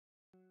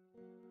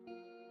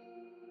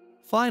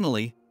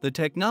Finally, the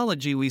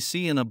technology we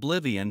see in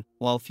Oblivion,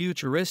 while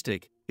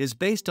futuristic, is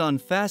based on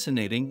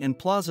fascinating and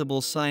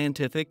plausible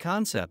scientific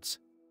concepts.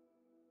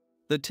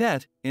 The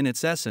TET, in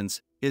its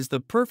essence, is the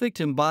perfect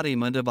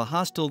embodiment of a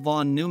hostile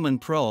von Neumann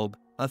probe,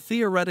 a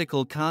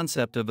theoretical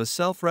concept of a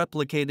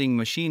self-replicating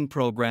machine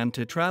programmed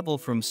to travel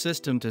from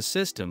system to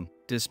system,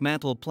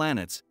 dismantle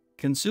planets,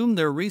 consume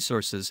their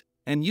resources,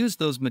 and use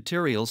those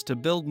materials to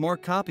build more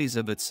copies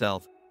of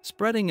itself,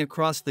 spreading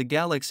across the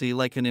galaxy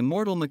like an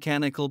immortal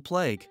mechanical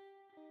plague.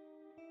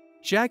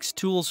 Jack's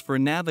tools for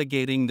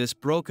navigating this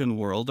broken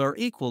world are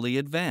equally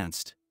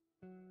advanced.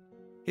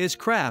 His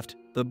craft,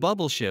 the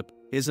bubble ship,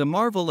 is a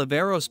marvel of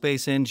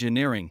aerospace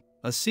engineering,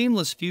 a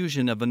seamless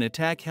fusion of an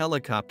attack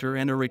helicopter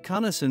and a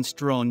reconnaissance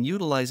drone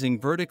utilizing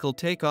vertical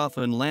takeoff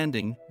and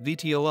landing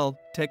 (VTOL)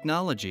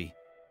 technology.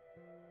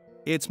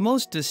 Its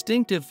most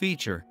distinctive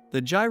feature, the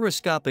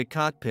gyroscopic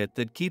cockpit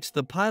that keeps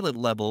the pilot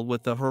level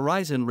with the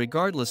horizon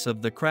regardless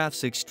of the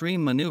craft's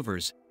extreme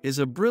maneuvers, is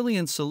a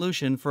brilliant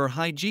solution for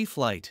high-G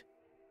flight.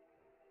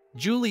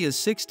 Julia's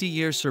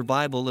 60-year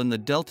survival in the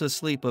delta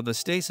sleep of a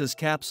stasis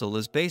capsule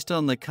is based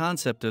on the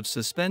concept of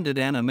suspended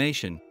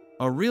animation,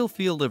 a real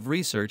field of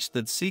research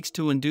that seeks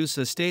to induce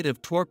a state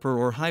of torpor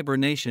or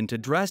hibernation to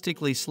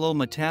drastically slow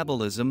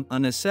metabolism, a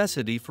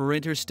necessity for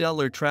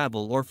interstellar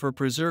travel or for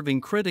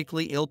preserving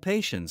critically ill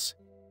patients.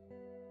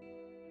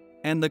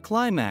 And the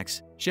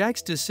climax,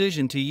 Jack's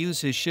decision to use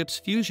his ship's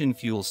fusion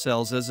fuel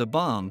cells as a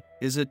bomb,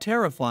 is a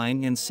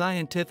terrifying and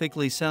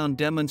scientifically sound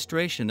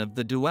demonstration of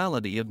the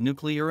duality of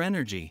nuclear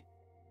energy.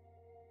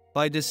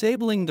 By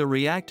disabling the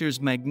reactor's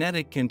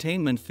magnetic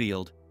containment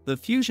field, the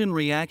fusion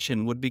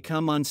reaction would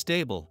become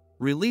unstable,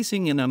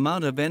 releasing an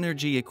amount of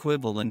energy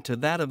equivalent to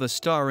that of a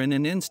star in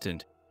an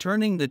instant,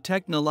 turning the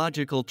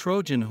technological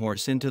Trojan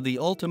horse into the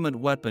ultimate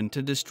weapon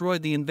to destroy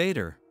the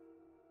invader.